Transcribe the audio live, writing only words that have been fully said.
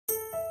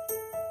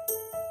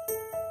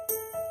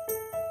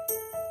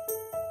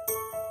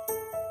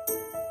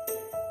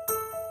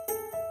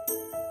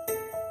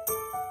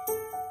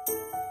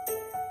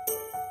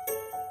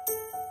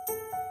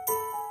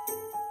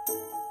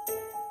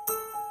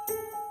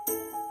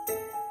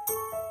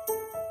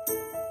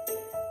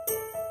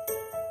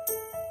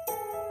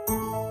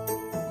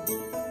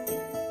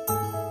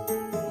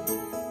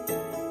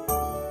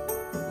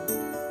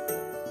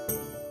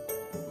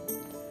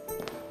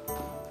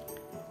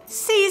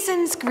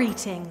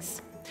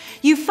greetings.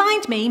 You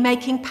find me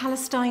making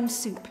Palestine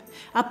soup,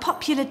 a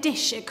popular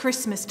dish at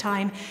Christmas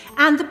time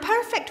and the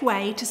perfect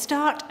way to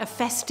start a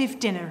festive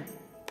dinner.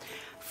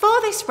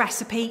 For this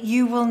recipe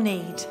you will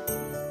need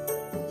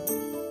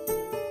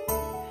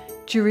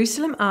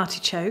Jerusalem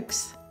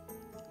artichokes,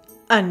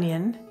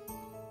 onion,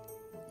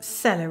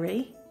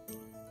 celery,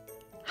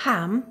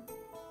 ham,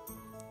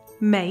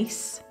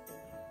 mace,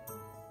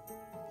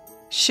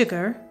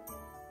 sugar,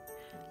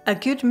 a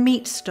good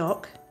meat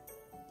stock,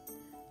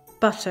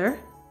 butter,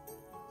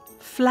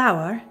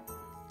 flour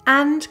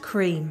and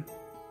cream.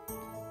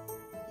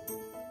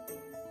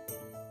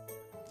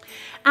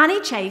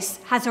 Annie Chase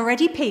has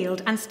already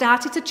peeled and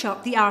started to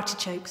chop the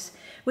artichokes,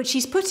 which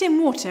she's put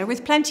in water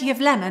with plenty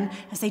of lemon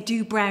as they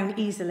do brown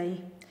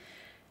easily.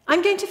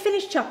 I'm going to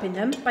finish chopping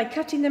them by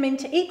cutting them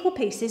into equal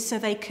pieces so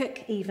they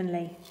cook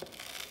evenly.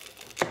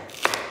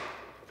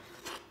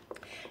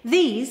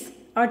 These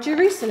are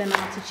Jerusalem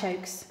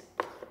artichokes.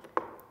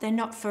 They're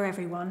not for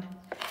everyone,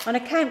 on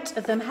account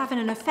of them having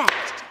an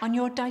effect on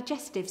your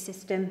digestive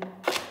system.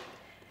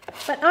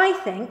 But I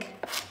think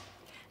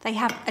they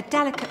have a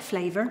delicate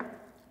flavour,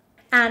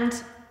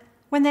 and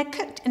when they're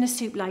cooked in a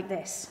soup like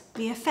this,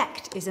 the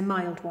effect is a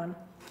mild one.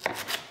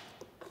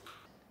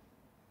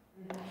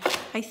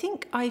 I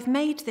think I've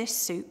made this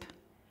soup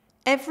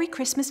every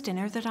Christmas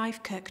dinner that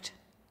I've cooked,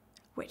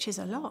 which is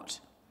a lot.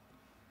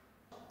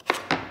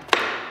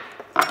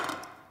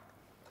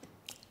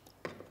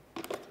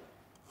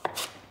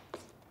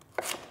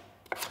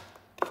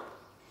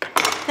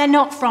 They're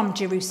not from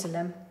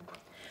Jerusalem.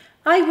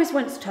 I was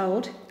once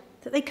told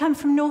that they come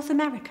from North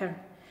America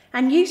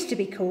and used to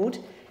be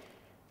called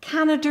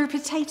Canada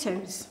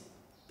potatoes.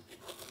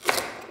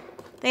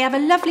 They have a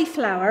lovely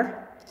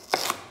flower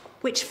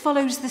which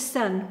follows the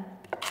sun.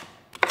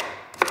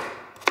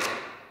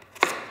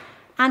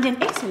 And in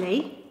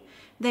Italy,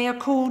 they are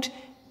called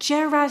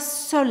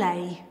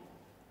girasole,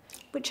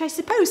 which I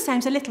suppose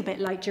sounds a little bit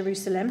like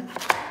Jerusalem.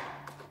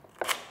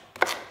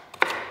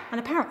 And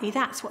apparently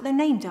that's what they're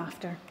named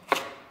after.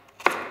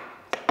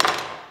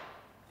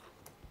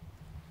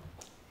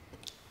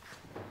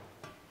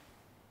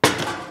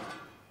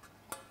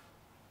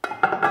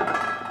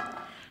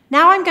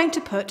 Now I'm going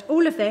to put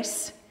all of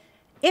this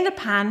in a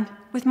pan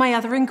with my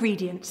other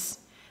ingredients.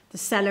 The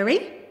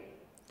celery,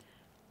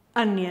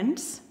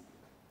 onions,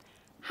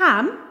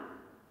 ham,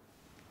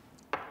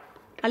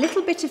 a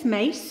little bit of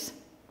mace,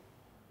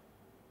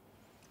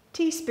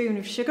 teaspoon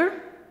of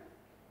sugar,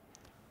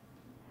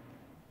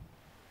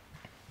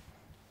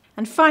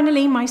 and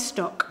finally my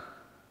stock.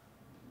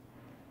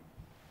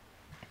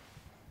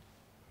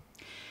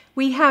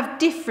 We have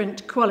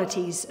different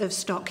qualities of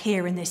stock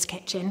here in this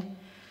kitchen.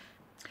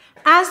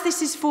 As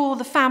this is for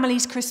the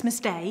family's Christmas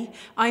day,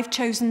 I've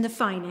chosen the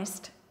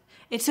finest.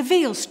 It's a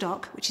veal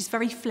stock, which is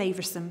very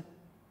flavoursome.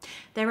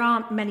 There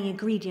aren't many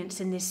ingredients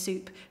in this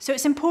soup, so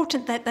it's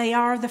important that they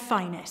are the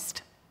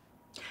finest.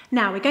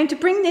 Now we're going to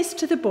bring this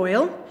to the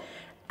boil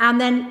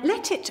and then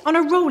let it on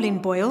a rolling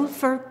boil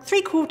for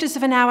 3/4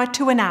 of an hour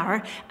to an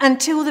hour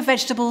until the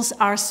vegetables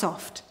are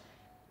soft.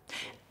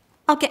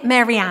 I'll get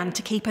Mary Ann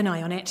to keep an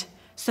eye on it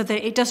so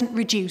that it doesn't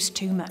reduce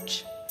too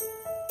much.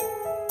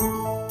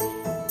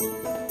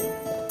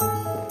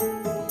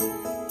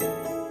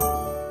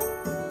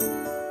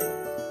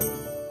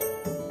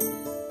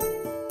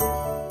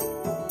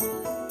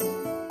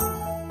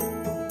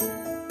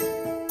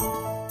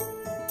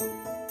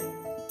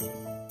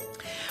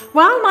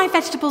 While my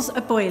vegetables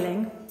are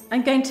boiling,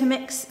 I'm going to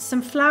mix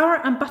some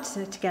flour and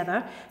butter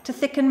together to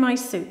thicken my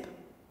soup.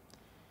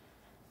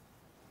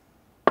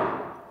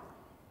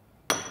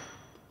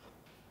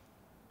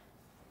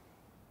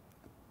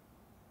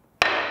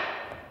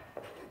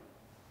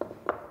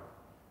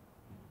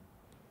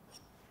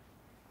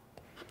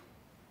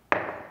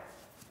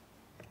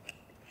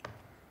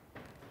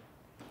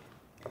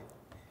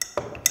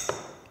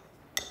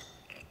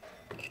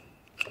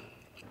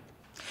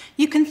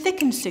 You can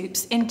thicken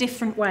soups in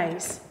different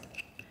ways,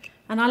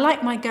 and I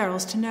like my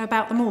girls to know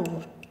about them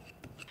all.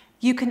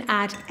 You can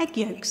add egg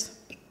yolks,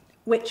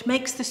 which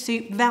makes the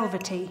soup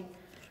velvety,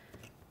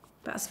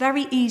 but it's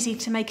very easy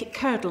to make it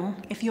curdle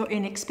if you're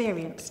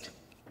inexperienced.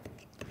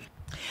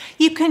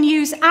 You can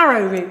use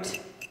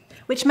arrowroot,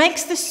 which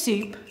makes the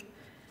soup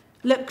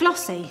look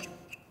glossy,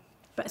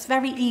 but it's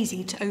very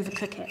easy to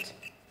overcook it.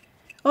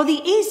 Or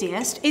the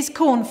easiest is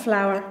corn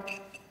flour,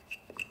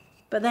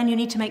 but then you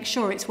need to make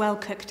sure it's well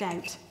cooked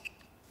out.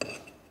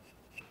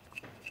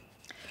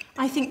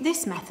 I think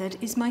this method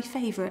is my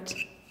favourite.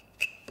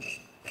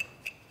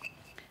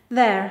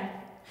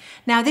 There.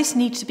 Now this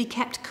needs to be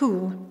kept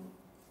cool,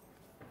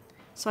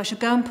 so I shall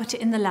go and put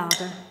it in the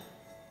larder.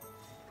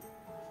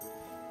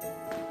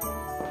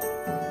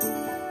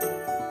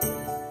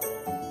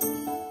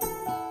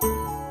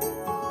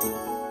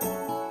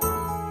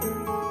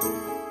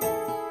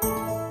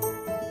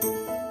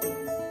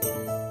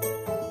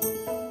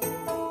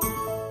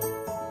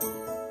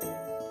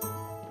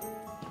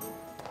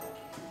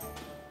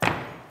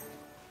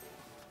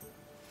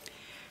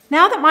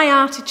 Now that my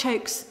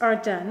artichokes are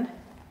done,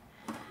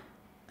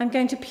 I'm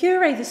going to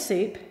puree the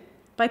soup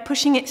by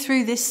pushing it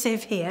through this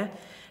sieve here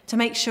to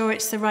make sure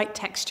it's the right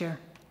texture.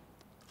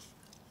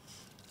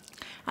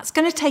 That's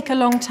going to take a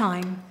long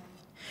time,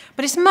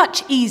 but it's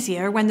much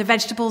easier when the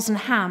vegetables and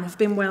ham have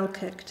been well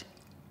cooked.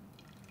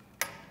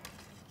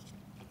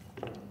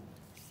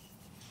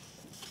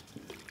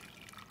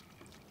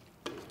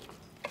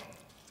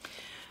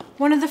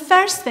 One of the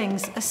first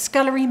things a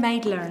scullery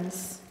maid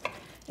learns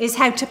is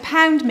how to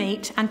pound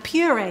meat and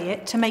puree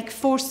it to make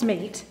force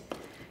meat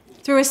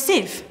through a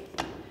sieve,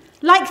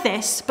 like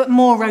this, but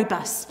more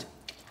robust.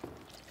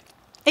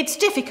 It's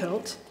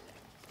difficult,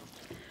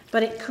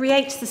 but it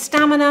creates the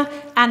stamina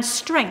and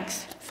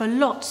strength for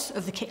lots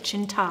of the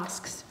kitchen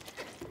tasks.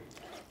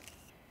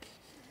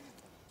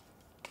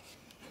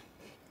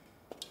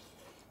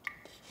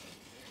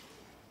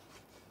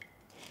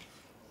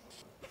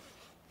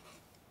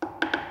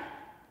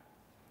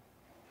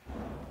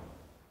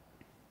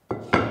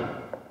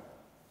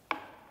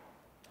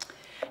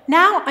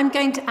 Now I'm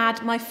going to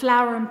add my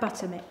flour and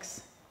butter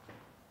mix.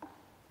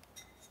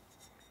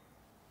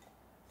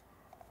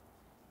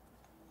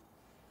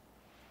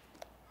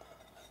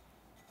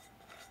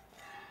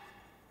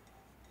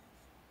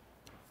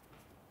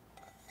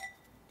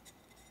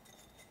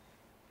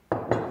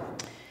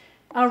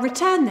 I'll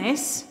return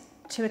this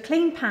to a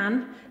clean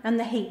pan and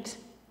the heat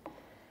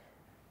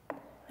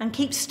and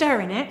keep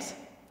stirring it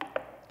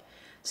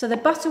so the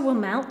butter will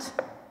melt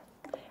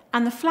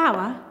and the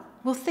flour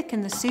will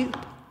thicken the soup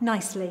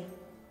nicely.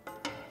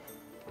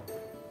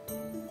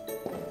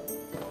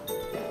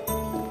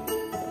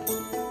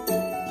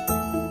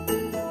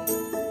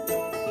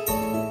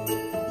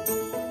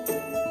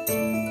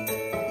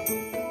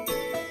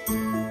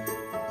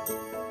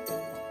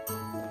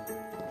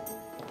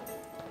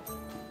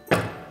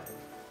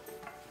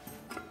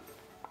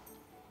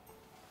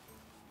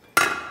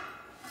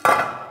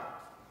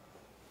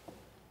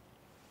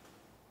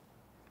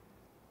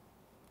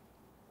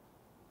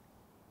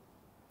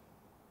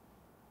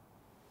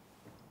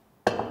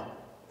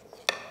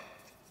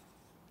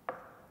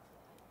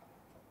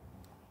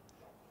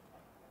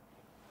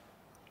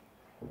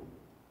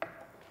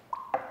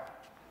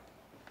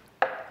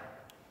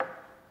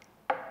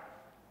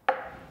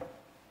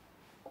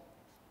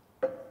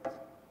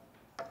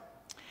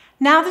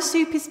 Now the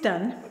soup is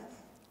done,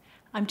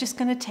 I'm just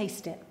going to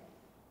taste it.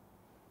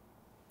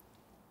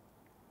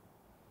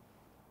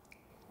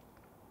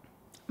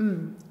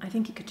 I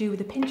think it could do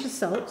with a pinch of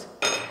salt,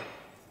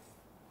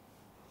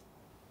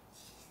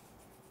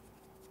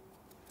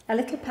 a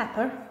little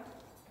pepper,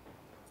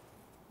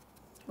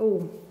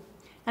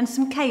 and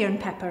some cayenne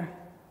pepper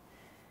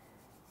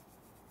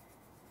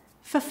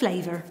for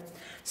flavour.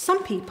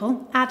 Some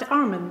people add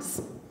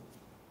almonds.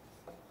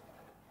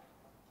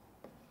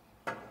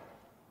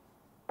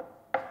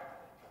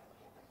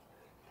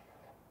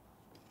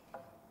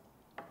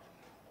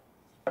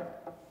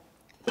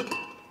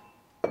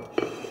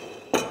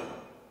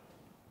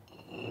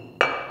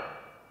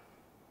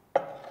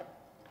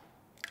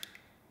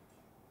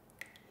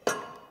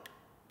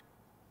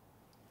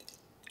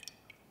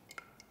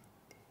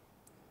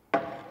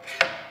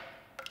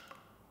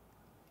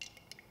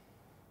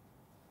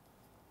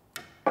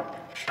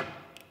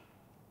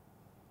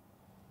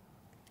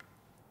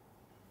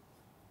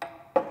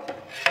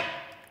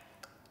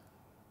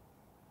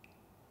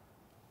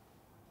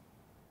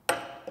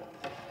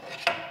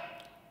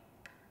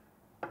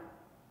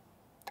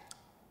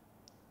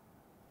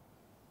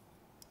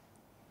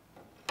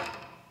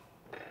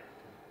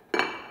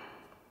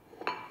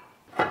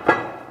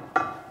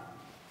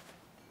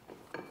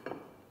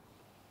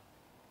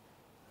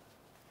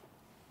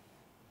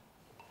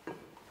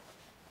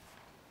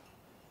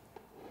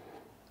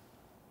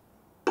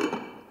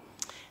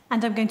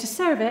 And I'm going to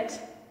serve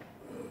it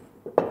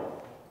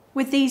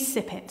with these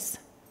sippets.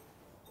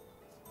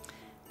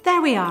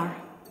 There we are,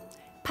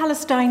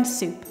 Palestine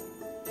soup.